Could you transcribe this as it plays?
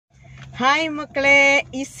Hi മക്കളെ,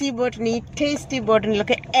 easy botany tasty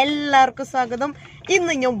ബോട്ടണിയിലൊക്കെ എല്ലാവർക്കും സ്വാഗതം.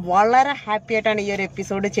 ഇന്ന് ഞാൻ വളരെ ഹാപ്പി ആയിട്ടാണ് ഈ ഒരു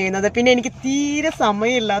എപ്പിസോഡ് ചെയ്യുന്നത്. പിന്നെ എനിക്ക് തീരെ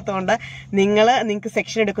സമയമില്ലാത്തതുകൊണ്ട് നിങ്ങൾക്ക്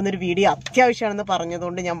സെക്ഷൻ എടുക്കുന്ന ഒരു വീഡിയോ അത്യാവശ്യമാണെന്ന്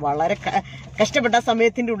പറഞ്ഞതുകൊണ്ട് ഞാൻ വളരെ കഷ്ടപ്പെട്ട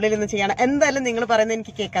സമയത്തിന്റെ ഉള്ളിൽ നിന്ന് ചെയ്യണം. എന്തായാലും നിങ്ങൾ പറയുന്നത്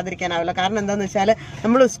എനിക്ക് കേൾക്കാതിരിക്കാനാവില്ല. കാരണം എന്താണെന്ന് വെച്ചാൽ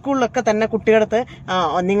നമ്മൾ സ്കൂളിലൊക്കെ തന്നെ കുട്ടികളടുത്ത്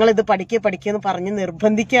നിങ്ങളിത് പഠിക്കുക പറഞ്ഞ്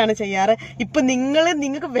നിർബന്ധിക്കുകയാണ് ചെയ്യാറ്. ഇപ്പൊ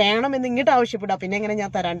നിങ്ങൾക്ക് വേണമെന്ന് ഇങ്ങോട്ട് ആവശ്യപ്പെടുക, പിന്നെ എങ്ങനെ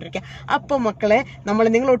ഞാൻ തരാണ്ടിരിക്കുക. അപ്പൊ മക്കളെ,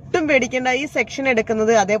 നിങ്ങൾ ഒട്ടും പേടിക്കേണ്ട. ഈ സെക്ഷൻ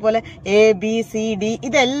എടുക്കുന്നത് അതേപോലെ ABCD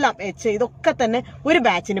ഇതെല്ലാം ഇതൊക്കെ തന്നെ ഒരു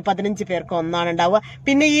ബാച്ചിന് 15 പേർക്ക് ഒന്നാണ് ഉണ്ടാവുക.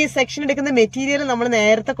 പിന്നെ ഈ സെക്ഷൻ എടുക്കുന്ന മെറ്റീരിയൽ നമ്മൾ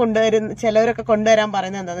നേരത്തെ ചിലവരൊക്കെ കൊണ്ടുവരാൻ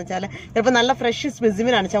പറയുന്നത് എന്താണെന്ന് വെച്ചാൽ ചിലപ്പോൾ നല്ല ഫ്രഷ്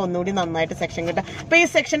സ്പെസിമിൻ ആണ് വെച്ചാൽ ഒന്നുകൂടി നന്നായിട്ട് സെക്ഷൻ കിട്ടും. അപ്പൊ ഈ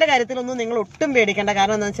സെക്ഷന്റെ കാര്യത്തിലൊന്നും നിങ്ങൾ ഒട്ടും പേടിക്കേണ്ട.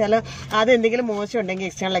 കാരണം എന്താ വെച്ചാൽ അത് എന്തെങ്കിലും മോശം ഉണ്ടെങ്കിൽ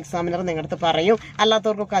എക്സ്റ്റേണൽ എക്സാമിനർ നിങ്ങളുടെ അടുത്ത് പറയും.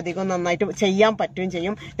 അല്ലാത്തവർക്കൊക്കെ അധികം നന്നായിട്ട് ചെയ്യാൻ പറ്റുകയും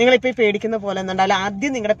ചെയ്യും. നിങ്ങളിപ്പോ ഈ പേടിക്കുന്ന പോലെ ഒന്നുണ്ടാവില്ല.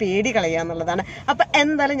 ആദ്യം നിങ്ങളുടെ പേടി കളയുക എന്നുള്ളതാണ്. അപ്പൊ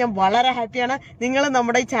എന്തായാലും ഞാൻ വളരെ ഹാപ്പിയാണ്. നിങ്ങൾ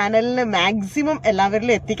നമ്മുടെ ഈ ചാനലിന് മാക്സിമം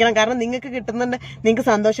എല്ലാവരിലും എത്തിക്കണം. കാരണം നിങ്ങൾക്ക്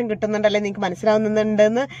സന്തോഷം കിട്ടുന്നുണ്ട്, അല്ലെങ്കിൽ നിങ്ങൾക്ക്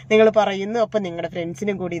മനസ്സിലാവുന്നുണ്ടെന്ന് നിങ്ങൾ പറയുന്നു. അപ്പൊ നിങ്ങളുടെ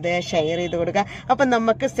ഫ്രണ്ട്സിനും കൂടി ഇത് ഷെയർ ചെയ്ത് കൊടുക്കുക. അപ്പൊ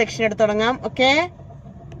നമുക്ക് സെക്ഷൻ എടുത്ത് തുടങ്ങാം. ഓക്കെ,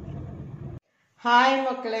 ഹായ്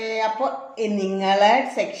മക്കളെ. അപ്പൊ നിങ്ങളെ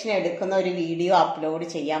സെക്ഷൻ എടുക്കുന്ന ഒരു വീഡിയോ അപ്ലോഡ്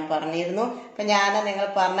ചെയ്യാൻ പറഞ്ഞിരുന്നു. അപ്പൊ ഞാൻ നിങ്ങൾ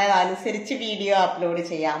പറഞ്ഞതനുസരിച്ച് വീഡിയോ അപ്ലോഡ്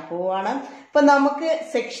ചെയ്യാൻ പോവാണ്. അപ്പൊ നമുക്ക്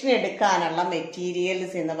സെക്ഷൻ എടുക്കാനുള്ള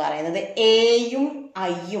മെറ്റീരിയൽസ് എന്ന് പറയുന്നത് Aയും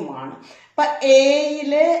Iയുമാണ്. അപ്പൊ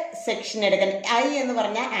Aയില് സെക്ഷൻ എടുക്കാൻ, I എന്ന്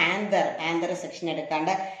പറഞ്ഞാൽ ആന്തർ സെക്ഷൻ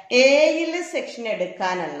എടുക്കാണ്ട്. Aയില് section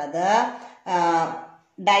എടുക്കാനുള്ളത്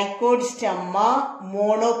dicot സ്റ്റെമ്മ,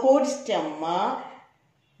 monocot സ്റ്റെമ്മ,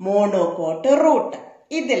 monocot root.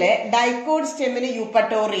 ഇതില് ഡൈക്കോഡ് സ്റ്റെമ്മിന്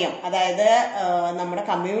യൂപ്പട്ടോറിയം, അതായത് നമ്മുടെ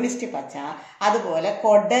കമ്മ്യൂണിസ്റ്റ് പച്ച, അതുപോലെ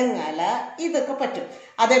കൊടങ്ങല, ഇതൊക്കെ പറ്റും.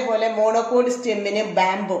 അതേപോലെ മോണോകോഡ് സ്റ്റെമ്മിന്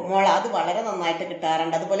ബാമ്പു, മുള, അത് വളരെ നന്നായിട്ട്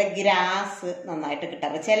കിട്ടാറുണ്ട്. അതുപോലെ ഗ്രാസ് നന്നായിട്ട്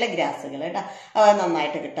കിട്ടാറുണ്ട്, ചില ഗ്രാസുകൾ കേട്ടോ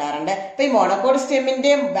നന്നായിട്ട് കിട്ടാറുണ്ട്. അപ്പൊ ഈ മോണോകോഡ്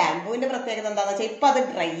സ്റ്റെമ്മിന്റെയും ബാമ്പുവിന്റെ പ്രത്യേകത എന്താണെന്ന് വെച്ചാൽ ഇപ്പൊ അത്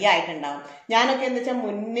ഡ്രൈ ആയിട്ടുണ്ടാവും. ഞാനൊക്കെ എന്താ വെച്ചാൽ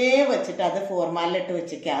മുന്നേ വെച്ചിട്ട് അത് ഫോർമാലിലിട്ട്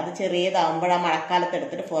വെച്ചിരിക്കുക. അത് ചെറിയതാകുമ്പോൾ ആ മഴക്കാലത്ത്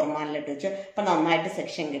എടുത്തിട്ട് ഫോർമാലിലിട്ട് വെച്ചു. അപ്പൊ നന്നായിട്ട്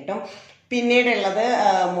സെക്ഷൻ കിട്ടും. പിന്നീടുള്ളത്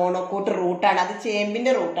മോണോക്കൂട്ട് റൂട്ടാണ്. അത്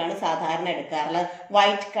ചേമ്പിന്റെ റൂട്ടാണ് സാധാരണ എടുക്കാറുള്ളത്.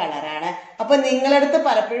 വൈറ്റ് കളറാണ്. അപ്പൊ നിങ്ങളടുത്ത്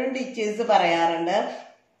പലപ്പോഴും ടീച്ചേഴ്സ് പറയാറുണ്ട്,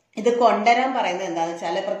 ഇത് കൊണ്ടുവരാൻ പറയുന്നത് എന്താണെന്ന്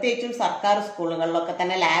വെച്ചാൽ പ്രത്യേകിച്ചും സർക്കാർ സ്കൂളുകളിലൊക്കെ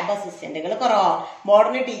തന്നെ ലാബ് അസിസ്റ്റന്റുകൾ കുറവാണ്.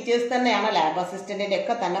 മോഡേൺ ടീച്ചേഴ്സ് തന്നെയാണ് ലാബ് അസിസ്റ്റന്റിന്റെ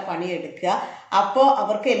ഒക്കെ തന്നെ പണിയെടുക്കുക. അപ്പോൾ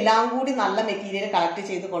അവർക്ക് എല്ലാം കൂടി നല്ല മെറ്റീരിയൽ കളക്ട്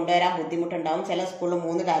ചെയ്ത് കൊണ്ടുവരാൻ ബുദ്ധിമുട്ടുണ്ടാവും. ചില സ്കൂളിൽ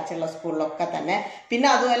 3 ബാച്ചുള്ള സ്കൂളിലൊക്കെ തന്നെ. പിന്നെ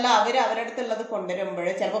അതുമല്ല അവരുടെ അടുത്തുള്ളത് കൊണ്ടുവരുമ്പോൾ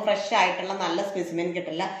ചിലപ്പോൾ ഫ്രഷ് ആയിട്ടുള്ള നല്ല സ്പെസിമെൻ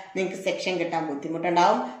കിട്ടില്ല, നിങ്ങൾക്ക് സെക്ഷൻ കിട്ടാൻ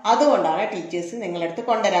ബുദ്ധിമുട്ടുണ്ടാവും. അതുകൊണ്ടാണ് ടീച്ചേഴ്സ് നിങ്ങളടുത്ത്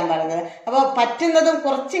കൊണ്ടുവരാൻ പറയുന്നത്. അപ്പോൾ പറ്റുന്നതും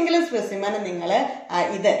കുറച്ചെങ്കിലും സ്പെസിമെൻ നിങ്ങൾ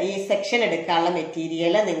ഈ സെക്ഷൻ എടുക്കാനുള്ള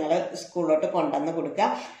മെറ്റീരിയൽ നിങ്ങൾ സ്കൂളിലോട്ട് കൊണ്ടുവന്ന് കൊടുക്കുക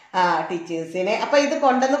ടീച്ചേഴ്സിന്. അപ്പൊ ഇത്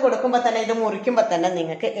കൊണ്ടുവന്ന് കൊടുക്കുമ്പോൾ തന്നെ, ഇത് മുറിക്കുമ്പോൾ തന്നെ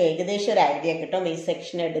നിങ്ങൾക്ക് ഏകദേശം ഒരു ഐഡിയ കിട്ടും ഈ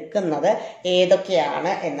സെക്ഷൻ എടുക്കുന്നത്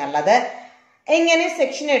ഏതൊക്കെയാണ് എന്നുള്ളത്. എങ്ങനെ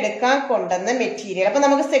സെക്ഷൻ എടുക്കാൻ കൊണ്ടുവന്ന മെറ്റീരിയൽ. അപ്പൊ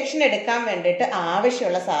നമുക്ക് സെക്ഷൻ എടുക്കാൻ വേണ്ടിയിട്ട്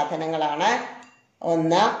ആവശ്യമുള്ള സാധനങ്ങളാണ്: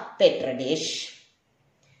 1 Petri dish,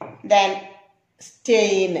 then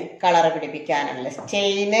stain, colour പിടിപ്പിക്കാനുള്ള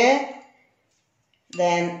stain,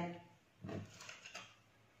 then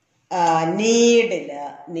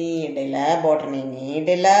needle, botany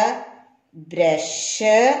needle,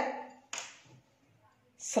 brush,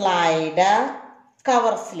 slide,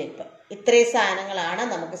 cover slip. ഇത്രയും സാധനങ്ങളാണ്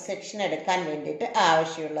നമുക്ക് സെക്ഷൻ എടുക്കാൻ വേണ്ടിയിട്ട്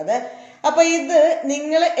ആവശ്യമുള്ളത്. അപ്പൊ ഇത്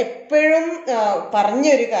നിങ്ങൾ എപ്പോഴും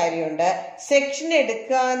പറഞ്ഞൊരു കാര്യമുണ്ട്, സെക്ഷൻ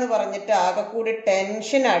എടുക്കുക എന്ന് പറഞ്ഞിട്ട് ആകെ കൂടി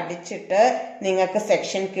ടെൻഷൻ അടിച്ചിട്ട് നിങ്ങൾക്ക്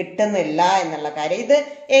സെക്ഷൻ കിട്ടുന്നില്ല എന്നുള്ള കാര്യം. ഇത്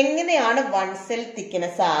എങ്ങനെയാണ് 1 സെൽ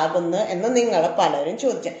തിക്നെസ് ആകുന്നത് എന്ന് നിങ്ങൾ പലരും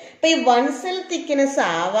ചോദിച്ചു. അപ്പൊ ഈ 1 സെൽ തിക്നെസ്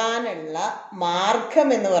ആവാനുള്ള മാർഗം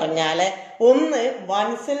എന്ന് പറഞ്ഞാല്, 1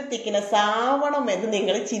 1 സെൽ തിക്നെസ് ആവണമെന്ന്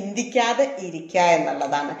നിങ്ങൾ ചിന്തിക്കാതെ ഇരിക്കുക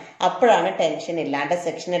എന്നുള്ളതാണ്. അപ്പോഴാണ് ടെൻഷൻ ഇല്ലാണ്ട്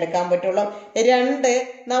സെക്ഷൻ എടുക്കാൻ പറ്റുള്ളൂ. 2,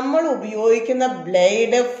 നമ്മൾ ഉപയോഗിക്കുന്ന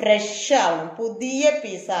ബ്ലേഡ് ഫ്രഷ് ആവണം, പുതിയ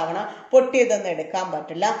പീസ് ആവണം, പൊട്ടിയതൊന്നും എടുക്കാൻ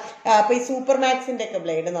പറ്റില്ല. അപ്പൊ ഈ സൂപ്പർ മാക്സിന്റെ ഒക്കെ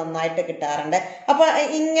ബ്ലേഡ് നന്നായിട്ട് കിട്ടാറുണ്ട്. അപ്പൊ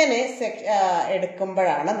ഇങ്ങനെ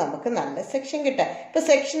എടുക്കുമ്പോഴാണ് നമുക്ക് നല്ല സെക്ഷൻ കിട്ടുക. ഇപ്പൊ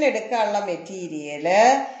സെക്ഷൻ എടുക്കാനുള്ള മെറ്റീരിയല്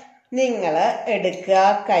നിങ്ങൾ എടുക്കുക,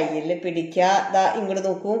 കയ്യിൽ പിടിക്കുക, ഇങ്ങോട്ട്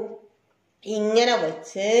നോക്കൂ, ഇങ്ങനെ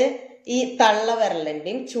വെച്ച് ഈ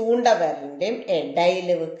തള്ളവിരലിന്റെയും ചൂണ്ടവിരലിന്റെയും ഇടയിൽ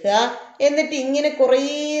വെക്കുക. എന്നിട്ട് ഇങ്ങനെ കുറേ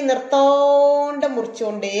നിർത്തോണ്ട്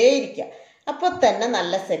മുറിച്ചുകൊണ്ടേയിരിക്കുക. അപ്പൊ തന്നെ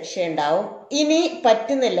നല്ല സെക്ഷൻ ഉണ്ടാവും. ഇനി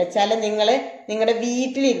പറ്റുന്നില്ല വെച്ചാൽ നിങ്ങളുടെ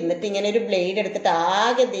വീട്ടിലിരുന്നിട്ട് ഇങ്ങനെ ഒരു ബ്ലേഡ് എടുത്തിട്ട്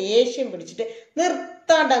ആകെ ദേഷ്യം പിടിച്ചിട്ട്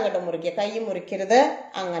നിർത്താണ്ട് അങ്ങോട്ട് മുറിക്കുക, കൈ മുറിക്കരുത്,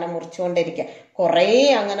 അങ്ങനെ മുറിച്ചുകൊണ്ടിരിക്കുക. കുറേ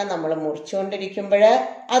അങ്ങനെ നമ്മൾ മുറിച്ചുകൊണ്ടിരിക്കുമ്പോൾ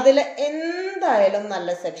അതിൽ എന്തായാലും നല്ല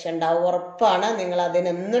സെക്ഷൻ ഉണ്ടാവും, ഉറപ്പാണ്. നിങ്ങൾ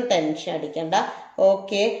അതിനൊന്നും ടെൻഷൻ അടിക്കണ്ട.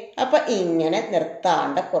 ഓക്കെ, അപ്പൊ ഇങ്ങനെ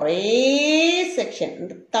നിർത്താണ്ട് കുറേ സെക്ഷൻ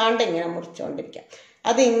നിർത്താണ്ട് ഇങ്ങനെ മുറിച്ചുകൊണ്ടിരിക്കാം.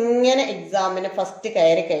 അതിങ്ങനെ എക്സാമിന് ഫസ്റ്റ്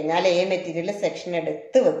കയറി കഴിഞ്ഞാൽ മെറ്റീരിയൽ സെക്ഷൻ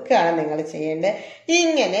എടുത്ത് വെക്കുകയാണ് നിങ്ങൾ ചെയ്യേണ്ടത്.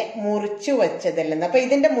 ഇങ്ങനെ മുറിച്ചു വെച്ചതിൽ നിന്ന്. അപ്പൊ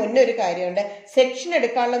ഇതിന്റെ മുന്നേ ഒരു കാര്യമുണ്ട്, സെക്ഷൻ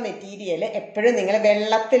എടുക്കാനുള്ള മെറ്റീരിയൽ എപ്പോഴും നിങ്ങൾ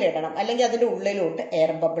വെള്ളത്തിലിടണം, അല്ലെങ്കിൽ അതിന്റെ ഉള്ളിലോട്ട്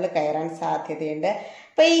എയർ ബബിൾ കയറാൻ സാധ്യതയുണ്ട്.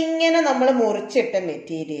 അപ്പൊ ഇങ്ങനെ നമ്മൾ മുറിച്ചിട്ട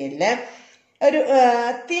മെറ്റീരിയല് ഒരു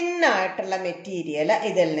തിന്നായിട്ടുള്ള മെറ്റീരിയൽ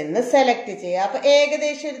ഇതിൽ നിന്ന് സെലക്ട് ചെയ്യുക. അപ്പൊ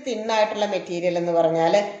ഏകദേശം ഒരു തിന്നായിട്ടുള്ള മെറ്റീരിയൽ എന്ന്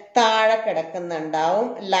പറഞ്ഞാൽ താഴെ കിടക്കുന്നുണ്ടാവും,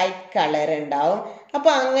 ലൈറ്റ് കളർ ഉണ്ടാവും. അപ്പൊ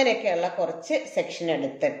അങ്ങനെയൊക്കെയുള്ള കുറച്ച് സെക്ഷൻ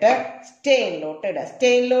എടുത്തിട്ട് സ്റ്റെയിനിലോട്ട് ഇടുക.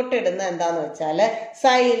 സ്റ്റെയിനിലോട്ട് ഇടുന്നത് എന്താന്ന് വെച്ചാൽ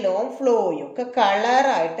സൈലോം ഫ്ലോയും ഒക്കെ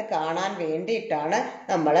കളറായിട്ട് കാണാൻ വേണ്ടിയിട്ടാണ്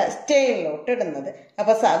നമ്മൾ സ്റ്റെയിനിലോട്ട് ഇടുന്നത്.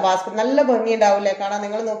 അപ്പൊ വാസ്കോ നല്ല ഭംഗി ഉണ്ടാവില്ലേ കാണാൻ?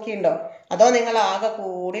 നിങ്ങൾ നോക്കിയിട്ടുണ്ടോ? അതോ നിങ്ങൾ ആകെ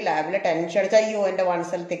കൂടി ലാബിൽ ടെൻഷൻ അടിച്ച അയ്യോ എന്റെ 1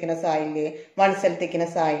 സെൽ തിക്നെസ് ആയില്ലേ, 1 സെൽ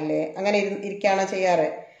തിക്നെസ് ആയില്ലേ, അങ്ങനെ ഇരിക്കുകയാണോ ചെയ്യാറ്?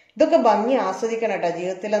 ഇതൊക്കെ ഭംഗി ആസ്വദിക്കണം കേട്ടോ.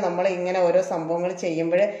 ജീവിതത്തിൽ നമ്മൾ ഇങ്ങനെ ഓരോ സംഭവങ്ങൾ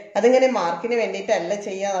ചെയ്യുമ്പോൾ അതിങ്ങനെ മാർക്കിന് വേണ്ടിയിട്ടല്ല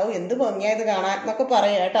ചെയ്യാതാവും, എന്ത് ഭംഗിയായത് കാണാൻ എന്നൊക്കെ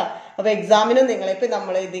പറയാം കേട്ടോ. അപ്പൊ എക്സാമിനും നിങ്ങളിപ്പോ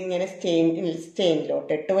നമ്മൾ ഇതിങ്ങനെ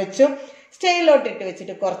സ്റ്റെയിനിലോട്ട് ഇട്ട് വെച്ചു. സ്റ്റെയിനിലോട്ട് ഇട്ട്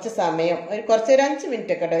വെച്ചിട്ട് കുറച്ച് സമയം, ഒരു 5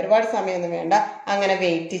 മിനിറ്റ് ഒക്കെ കേട്ടോ, ഒരുപാട് സമയമൊന്നും വേണ്ട, അങ്ങനെ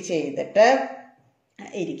വെയിറ്റ് ചെയ്തിട്ട്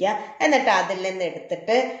ഇരിക്കുക. എന്നിട്ട് അതിൽ നിന്ന്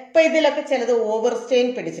എടുത്തിട്ട് ഇപ്പൊ ഇതിലൊക്കെ ചിലത് ഓവർ സ്റ്റെയിൻ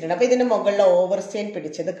പിടിച്ചിട്ടുണ്ട്. അപ്പൊ ഇതിന്റെ മുകളിൽ ഓവർ സ്റ്റെയിൻ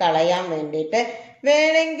പിടിച്ചത് കളയാൻ വേണ്ടിയിട്ട്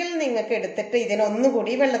വേണമെങ്കിൽ നിങ്ങൾക്ക് എടുത്തിട്ട്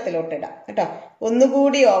ഇതിനൊന്നുകൂടി വെള്ളത്തിലോട്ട് ഇടാം കേട്ടോ.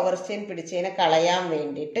 ഒന്നുകൂടി ഓവർ സ്റ്റെയിൻ പിടിച്ചതിനെ കളയാൻ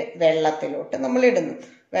വേണ്ടിയിട്ട് വെള്ളത്തിലോട്ട് നമ്മൾ ഇടുന്നു.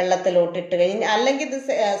 വെള്ളത്തിലോട്ട് ഇട്ട് കഴിഞ്ഞ്, അല്ലെങ്കിൽ ഇത്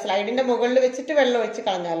സ്ലൈഡിന്റെ മുകളിൽ വെച്ചിട്ട് വെള്ളം ഒഴിച്ച്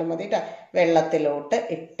കളഞ്ഞാലും മതി കേട്ടോ. വെള്ളത്തിലോട്ട്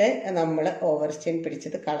ഇട്ട് നമ്മൾ ഓവർ സ്റ്റെയിൻ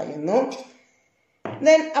പിടിച്ചത് കളയുന്നു.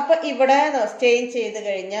 ദെൻ അപ്പൊ ഇവിടെ സ്റ്റെയിൻ ചെയ്ത്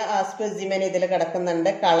കഴിഞ്ഞ ആ സ്പെസിമെൻ ഇതിൽ കിടക്കുന്നുണ്ട്,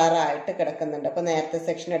 കളറായിട്ട് കിടക്കുന്നുണ്ട്. അപ്പൊ നേരത്തെ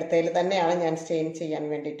സെക്ഷൻ എടുത്തതിൽ തന്നെയാണ് ഞാൻ സ്റ്റെയിൻ ചെയ്യാൻ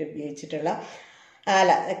വേണ്ടിയിട്ട് ഉപയോഗിച്ചിട്ടുള്ള,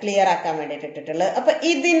 അല്ല ക്ലിയർ ആക്കാൻ വേണ്ടിയിട്ട് ഇട്ടിട്ടുള്ളത്. അപ്പൊ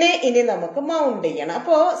ഇതിനെ ഇനി നമുക്ക് മൗണ്ട് ചെയ്യണം.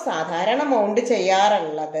 അപ്പോ സാധാരണ മൗണ്ട്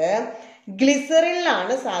ചെയ്യാറുള്ളത്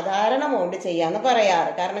ഗ്ലിസറിലാണ് സാധാരണ മൗണ്ട് ചെയ്യാന്ന്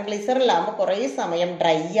പറയാറ്. കാരണം ഗ്ലിസറിലാകുമ്പോൾ കുറെ സമയം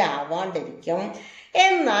ഡ്രൈ ആവാണ്ടിരിക്കും.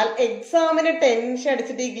 എന്നാൽ എക്സാമിന് ടെൻഷൻ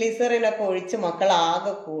അടിച്ചിട്ട് ഈ ഗ്ലിസറിനൊക്കെ ഒഴിച്ച് മക്കൾ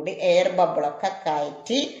ആകെ കൂടി എയർ ബബിളൊക്കെ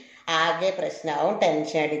കയറ്റി ആകെ പ്രശ്നമാവും,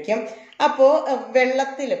 ടെൻഷൻ അടിക്കും. അപ്പോ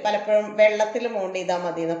പലപ്പോഴും വെള്ളത്തിൽ മൗണ്ട് ചെയ്താൽ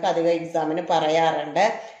മതി എന്നൊക്കെ അധികം എക്സാമിന് പറയാറുണ്ട്.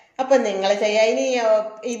 അപ്പൊ നിങ്ങൾ ചെയ്യാ, ഇനി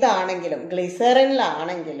ഇതാണെങ്കിലും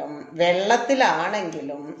ഗ്ലിസറിനിലാണെങ്കിലും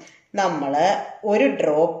വെള്ളത്തിലാണെങ്കിലും നമ്മൾ ഒരു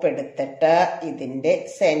ഡ്രോപ്പ് എടുത്തിട്ട് ഇതിന്റെ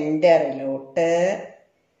സെന്ററിലോട്ട്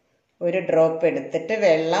ഒരു ഡ്രോപ്പ് എടുത്തിട്ട്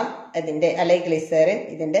വെള്ളം ഇതിന്റെ അല്ലെങ്കിൽ ഗ്ലിസറിൻ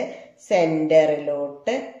ഇതിന്റെ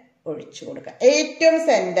സെന്ററിലോട്ട് ഒഴിച്ചു കൊടുക്കുക. ഏറ്റവും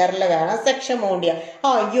സെന്ററിൽ വേണം സെക്ഷൻ മൗണ്ട് ചെയ്യാൻ.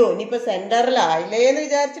 അയ്യോ ഇനിയിപ്പോ സെന്ററിലായില്ലേ എന്ന്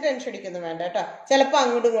വിചാരിച്ച് ടെൻഷൻ അടിക്കുന്നു വേണ്ട കേട്ടോ. ചിലപ്പോൾ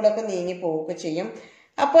അങ്ങോട്ടും ഇങ്ങോട്ടൊക്കെ നീങ്ങി പോവുകയൊക്കെ ചെയ്യും.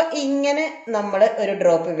 അപ്പൊ ഇങ്ങനെ നമ്മൾ ഒരു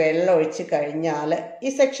ഡ്രോപ്പ് വെള്ളം ഒഴിച്ച് കഴിഞ്ഞാൽ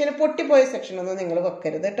ഈ സെക്ഷന് പൊട്ടിപ്പോയ സെക്ഷനൊന്നും നിങ്ങൾ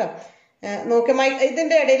വെക്കരുത് കേട്ടോ. നോക്കി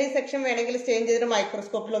ഇതിന്റെ ഇടയിൽ ഈ സെക്ഷൻ വേണമെങ്കിൽ സ്റ്റെയിൻ ചെയ്തിട്ട്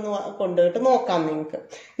മൈക്രോസ്കോപ്പിലൊന്ന് കൊണ്ടുപോയിട്ട് നോക്കാം നിങ്ങൾക്ക്.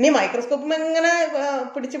 ഇനി മൈക്രോസ്കോപ്പിൽ ഇങ്ങനെ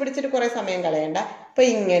പിടിച്ചിട്ട് കുറെ സമയം കളയണ്ട. അപ്പൊ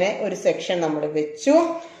ഇങ്ങനെ ഒരു സെക്ഷൻ നമ്മൾ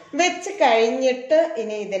വെച്ച് കഴിഞ്ഞിട്ട്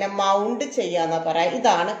ഇനി ഇതിനെ മൗണ്ട് ചെയ്യാന്നാ പറയാ.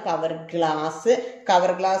 ഇതാണ് കവർ ഗ്ലാസ്.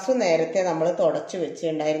 കവർ ഗ്ലാസ് നേരത്തെ നമ്മൾ തുടച്ചു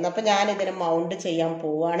വെച്ചിട്ടുണ്ടായിരുന്നു. അപ്പൊ ഞാൻ ഇതിനെ മൗണ്ട് ചെയ്യാൻ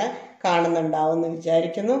പോവാണ്, കാണുന്നുണ്ടാവും എന്ന്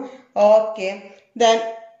വിചാരിക്കുന്നു. ഓക്കെ, ദെൻ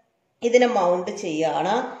ഇതിനെ മൗണ്ട്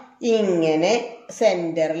ചെയ്യാണ്. ഇങ്ങനെ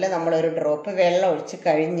സെന്ററിൽ നമ്മൾ ഒരു ഡ്രോപ്പ് വെള്ളം ഒഴിച്ച്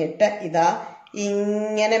കഴിഞ്ഞിട്ട് ഇതാ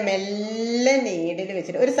ഇങ്ങനെ മെല്ലെ നീഡിൽ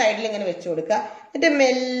വെച്ചിട്ട് ഒരു സൈഡിൽ ഇങ്ങനെ വെച്ചു കൊടുക്കുക. എന്നിട്ട്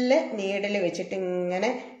മെല്ലെ നീഡിൽ വെച്ചിട്ട്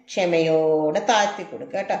ഇങ്ങനെ ക്ഷമയോടെ താഴ്ത്തി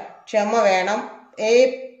കൊടുക്കുക കേട്ടോ. ക്ഷമ വേണം.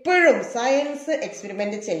 എപ്പോഴും സയൻസ്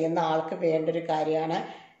എക്സ്പെരിമെന്റ് ചെയ്യുന്ന ആൾക്ക് വേണ്ട ഒരു കാര്യമാണ്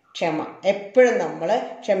ക്ഷമ. എപ്പോഴും നമ്മൾ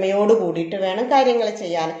ക്ഷമയോട് കൂടിയിട്ട് വേണം കാര്യങ്ങൾ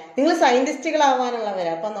ചെയ്യാൻ. നിങ്ങൾ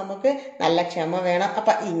സയന്റിസ്റ്റുകളാവാനുള്ളവരാ, അപ്പൊ നമുക്ക് നല്ല ക്ഷമ വേണം.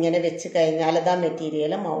 അപ്പൊ ഇങ്ങനെ വെച്ച് കഴിഞ്ഞാൽ ഇതാ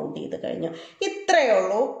മെറ്റീരിയൽ മൗണ്ട് ചെയ്ത് കഴിഞ്ഞു. ഇത്രയേ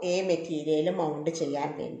ഉള്ളൂ ഈ മെറ്റീരിയൽ മൗണ്ട് ചെയ്യാൻ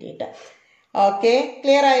വേണ്ടിയിട്ട്. ഓക്കെ,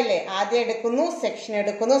 ക്ലിയർ ആയില്ലേ? ആദ്യം സെക്ഷൻ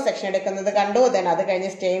എടുക്കുന്നത് കണ്ടു. ദെൻ അത് കഴിഞ്ഞ്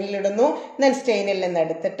സ്റ്റെയിനിൽ ഇടുന്നു. ദെൻ സ്റ്റെയിനിൽ നിന്ന്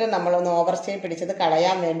എടുത്തിട്ട് നമ്മളൊന്ന് ഓവർ സ്റ്റെയിൻ പിടിച്ചത്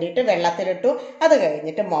കളയാൻ വേണ്ടിയിട്ട് വെള്ളത്തിലിട്ടു. അത്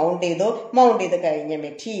കഴിഞ്ഞിട്ട് മൗണ്ട് ചെയ്ത് കഴിഞ്ഞ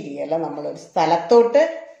മെറ്റീരിയൽ നമ്മളൊരു സ്ഥലത്തോട്ട്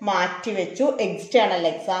മാറ്റി വെച്ചു. എക്സ്റ്റേണൽ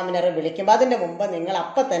എക്സാമിനർ വിളിക്കുമ്പോൾ അതിന്റെ മുമ്പ് നിങ്ങൾ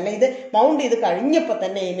അപ്പം തന്നെ ഇത് മൗണ്ട് ചെയ്ത് കഴിഞ്ഞപ്പോൾ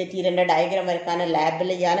തന്നെ ഈ മെറ്റീരിയലിന്റെ ഡയഗ്രാം വരയ്ക്കാനും ലാബിൽ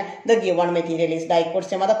ചെയ്യാൻ the given material is dicot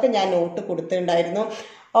stem അതൊക്കെ ഞാൻ നോട്ട് കൊടുത്തിട്ടുണ്ടായിരുന്നു.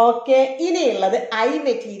 ഓക്കെ, ഇനിയുള്ളത് ഐ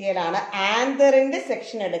മെറ്റീരിയൽ ആണ്. ആന്തറിന്റെ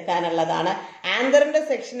സെക്ഷൻ എടുക്കാനുള്ളതാണ്. ആന്തറിന്റെ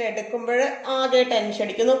സെക്ഷൻ എടുക്കുമ്പോൾ ആകെ ടെൻഷൻ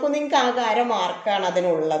അടിക്കും. നോക്കൂ, നിങ്ങൾക്ക് ആകെ 1/2 മാർക്കാണ്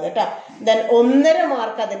അതിനുള്ളത് കേട്ടോ. ദെൻ 1.5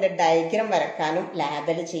 മാർക്ക് അതിന്റെ ഡയഗ്രം വരക്കാനും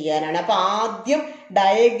ലാബിൽ ചെയ്യാനാണ്. അപ്പൊ ആദ്യം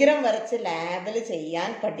ഡയഗ്രം വരച്ച് ലാബിൽ ചെയ്യാൻ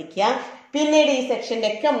പഠിക്കാം. പിന്നീട് ഈ സെക്ഷന്റെ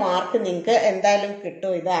ഒക്കെ മാർക്ക് നിങ്ങൾക്ക് എന്തായാലും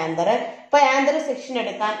കിട്ടും. ഇത് ആന്തർ. അപ്പൊ ആന്തർ സെക്ഷൻ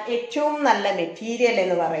എടുക്കാൻ ഏറ്റവും നല്ല മെറ്റീരിയൽ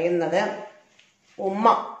എന്ന് പറയുന്നത്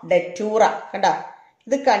ഉമ്മ ഡെറ്റൂറ. കണ്ടോ,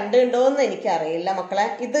 ഇത് കണ്ടുണ്ടോന്ന് എനിക്കറിയില്ല മക്കളെ.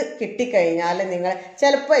 ഇത് കിട്ടിക്കഴിഞ്ഞാൽ നിങ്ങൾ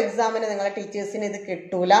ചിലപ്പോൾ എക്സാമിന് നിങ്ങളെ ടീച്ചേഴ്സിന് ഇത്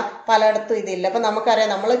കിട്ടൂല, പലയിടത്തും ഇതില്ല. അപ്പൊ നമുക്കറിയാം,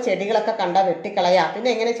 നമ്മൾ ചെടികളൊക്കെ കണ്ടാൽ വെട്ടിക്കളയാ.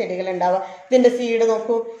 പിന്നെ എങ്ങനെ ചെടികൾ ഉണ്ടാവുക? ഇതിന്റെ സീഡ്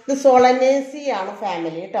നോക്കൂ, ഇത് സോളനേസി ആണ്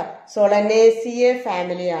ഫാമിലി കേട്ടോ. സോളനേസിയെ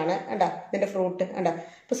ഫാമിലിയാണ് കണ്ടോ, ഇതിന്റെ ഫ്രൂട്ട് കണ്ടോ.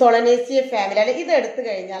 ഇപ്പൊ സോളനേസിയെ ഫാമിലിയാണ്. ഇത് എടുത്തു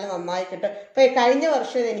കഴിഞ്ഞാൽ നന്നായി കിട്ടും. ഇപ്പൊ കഴിഞ്ഞ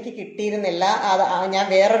വർഷം എനിക്ക് കിട്ടിയിരുന്നില്ല. ഞാൻ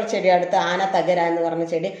വേറൊരു ചെടി അടുത്ത് ആന തകര എന്ന് പറഞ്ഞ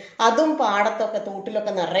ചെടി, അതും പാടത്തൊക്കെ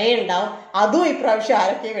തൂട്ടിലൊക്കെ നിറയെ ഉണ്ടാവും. അതും ഇപ്രാവശ്യം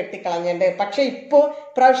ആരൊക്കെ വെട്ടിക്കളഞ്ഞിട്ടുണ്ട്. പക്ഷെ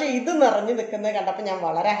ഇപ്രാവശ്യം ഇത് നിറഞ്ഞു നിൽക്കുന്നത് കണ്ടപ്പോൾ ഞാൻ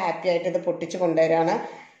വളരെ ഹാപ്പി ആയിട്ട് ഇത് പൊട്ടിച്ചു കൊണ്ടുവരാണ്.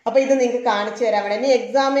 അപ്പൊ ഇത് നിങ്ങൾക്ക് കാണിച്ചു തരാൻ വേണ്ടി. ഇനി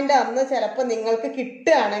എക്സാമിന്റെ അന്ന് ചിലപ്പോൾ നിങ്ങൾക്ക്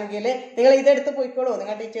കിട്ടുകയാണെങ്കിൽ നിങ്ങൾ ഇതെടുത്ത് പോയിക്കോളൂ,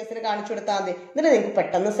 നിങ്ങൾ ടീച്ചേഴ്സിന് കാണിച്ചു കൊടുത്താൽ മതി. എന്നിട്ട് നിങ്ങൾക്ക്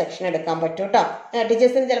പെട്ടെന്ന് സെക്ഷൻ എടുക്കാൻ പറ്റും കേട്ടോ.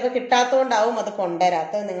 ടീച്ചേഴ്സിന് ചിലപ്പോൾ കിട്ടാത്തതുകൊണ്ടാവും അത്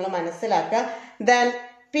കൊണ്ടുവരാത്തത്, നിങ്ങൾ മനസ്സിലാക്കുക. ദെൻ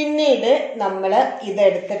പിന്നീട് നമ്മൾ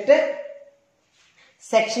ഇതെടുത്തിട്ട്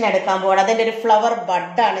സെക്ഷൻ എടുക്കാൻ പോകണം. അതിൻ്റെ ഒരു ഫ്ലവർ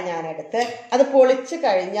ബഡാണ് ഞാൻ എടുത്ത്. അത് പൊളിച്ചു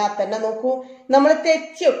കഴിഞ്ഞാൽ തന്നെ നോക്കൂ, നമ്മൾ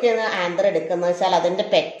തെച്ചിയൊക്കെയാണ് ആന്തർ എടുക്കുന്നത് വെച്ചാൽ അതിന്റെ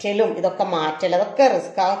പെറ്റലും ഇതൊക്കെ മാറ്റൽ അതൊക്കെ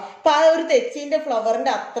റിസ്ക് ആവും. അപ്പൊ ആ ഒരു തെച്ചിന്റെ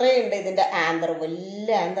ഫ്ലവറിന്റെ അത്രയുണ്ട് ഇതിന്റെ ആന്തർ.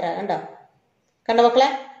 വലിയ ആന്തറാണ് കണ്ടോ, കണ്ടോ മക്കളെ,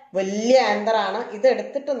 വലിയ ആന്തറാണ്. ഇത്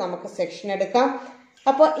എടുത്തിട്ട് നമുക്ക് സെക്ഷൻ എടുക്കാം.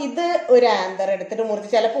 അപ്പൊ ഇത് ഒരു ആന്തർ എടുത്തിട്ട്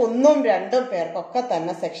മുറിച്ച് ചിലപ്പോൾ 1ഉം 2ഉം പേർക്കൊക്കെ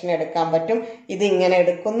തന്നെ സെക്ഷൻ എടുക്കാൻ പറ്റും. ഇത് ഇങ്ങനെ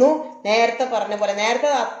എടുക്കുന്നു. നേരത്തെ പറഞ്ഞ പോലെ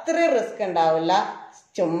നേരത്തെ അത്ര റിസ്ക് ഉണ്ടാവില്ല.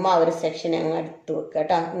 ചുമ്മാ ഒരു സെക്ഷൻ അങ്ങ് എടുത്ത് വെക്കുക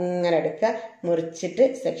കേട്ടോ. ഇങ്ങനെ എടുക്കുക, മുറിച്ചിട്ട്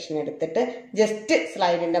സെക്ഷൻ എടുത്തിട്ട് ജസ്റ്റ്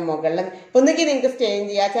സ്ലൈഡിന്റെ മുകളിൽ ഒന്നുകിൽ നിങ്ങൾക്ക് സ്റ്റെയിൻ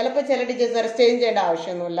ചെയ്യാം. ചിലപ്പോൾ ചില ടീച്ചേഴ്സ് വരെ സ്റ്റെയിൻ ചെയ്യേണ്ട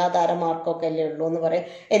ആവശ്യമൊന്നുമില്ല, 1/2 മാർക്കൊക്കെ അല്ലേ ഉള്ളൂ എന്ന് പറയും.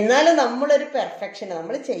 എന്നാലും നമ്മളൊരു പെർഫെക്ഷൻ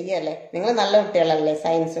നമ്മൾ ചെയ്യല്ലേ, നിങ്ങൾ നല്ല കുട്ടികളല്ലേ,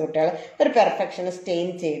 സയൻസ് കുട്ടികൾ, ഒരു പെർഫെക്ഷൻ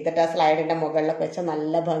സ്റ്റെയിൻ ചെയ്തിട്ട് ആ സ്ലൈഡിന്റെ മുകളിലൊക്കെ വെച്ചാൽ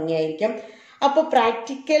നല്ല ഭംഗിയായിരിക്കും. അപ്പോൾ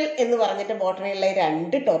പ്രാക്ടിക്കൽ എന്ന് പറഞ്ഞിട്ട് ബോട്ടണിയിലെ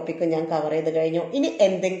 2 ടോപ്പിക്കും ഞാൻ കവർ ചെയ്ത് കഴിഞ്ഞു. ഇനി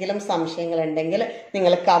എന്തെങ്കിലും സംശയങ്ങൾ ഉണ്ടെങ്കിൽ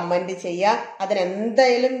നിങ്ങൾ കമന്റ് ചെയ്യുക.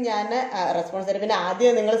 അതിനെന്തായാലും ഞാൻ റെസ്പോൺസ് തരും. പിന്നെ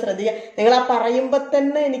ആദ്യം നിങ്ങൾ ശ്രദ്ധിക്കുക, നിങ്ങൾ ആ പറയുമ്പോൾ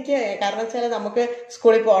തന്നെ എനിക്ക്, കാരണം വെച്ചാൽ നമുക്ക്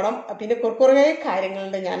സ്കൂളിൽ പോകണം, പിന്നെ കുറേ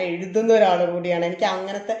കാര്യങ്ങളുണ്ട്. ഞാൻ എഴുതുന്ന ഒരാൾ കൂടിയാണ്, എനിക്ക്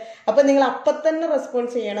അങ്ങനത്തെ. അപ്പം നിങ്ങൾ അപ്പം തന്നെ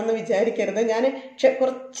റെസ്പോൺസ് ചെയ്യണമെന്ന് വിചാരിക്കരുത്. ഞാൻ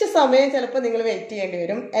കുറച്ച് സമയം ചിലപ്പോൾ നിങ്ങൾ വെയിറ്റ് ചെയ്യേണ്ടി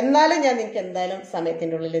വരും, എന്നാലും ഞാൻ നിങ്ങൾക്ക് എന്തായാലും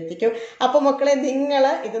സമയത്തിൻ്റെ ഉള്ളിൽ എത്തിക്കും. അപ്പോൾ മക്കളെ, നിങ്ങൾ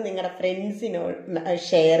ഇത് നിങ്ങളുടെ ഫ്രണ്ട്സിന്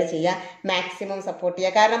ഷെയർ ചെയ്യുക, മാക്സിമം സപ്പോർട്ട് ചെയ്യുക.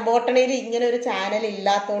 കാരണം ബോട്ടണിയിൽ ഇങ്ങനെ ഒരു ചാനൽ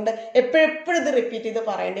ഇല്ലാത്തതുകൊണ്ട് എപ്പോഴും ഇത് റിപ്പീറ്റ് ചെയ്ത്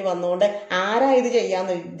പറയേണ്ടി വന്നുകൊണ്ട് ആരാ ഇത്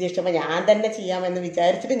ചെയ്യാമെന്ന് ഉദ്ദേശിച്ചപ്പോൾ ഞാൻ തന്നെ ചെയ്യാമെന്ന്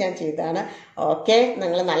വിചാരിച്ചിട്ട് ഞാൻ ചെയ്തതാണ്. ഓക്കെ,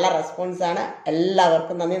 നിങ്ങൾ നല്ല റെസ്പോൺസ് ആണ്.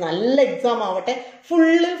 എല്ലാവർക്കും നന്ദി. നല്ല എക്സാം ആവട്ടെ.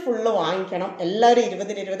 ഫുള്ള് വാങ്ങിക്കണം എല്ലാവരും.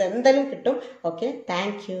 20-20 എന്തായാലും കിട്ടും. Okay,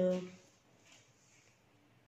 thank you.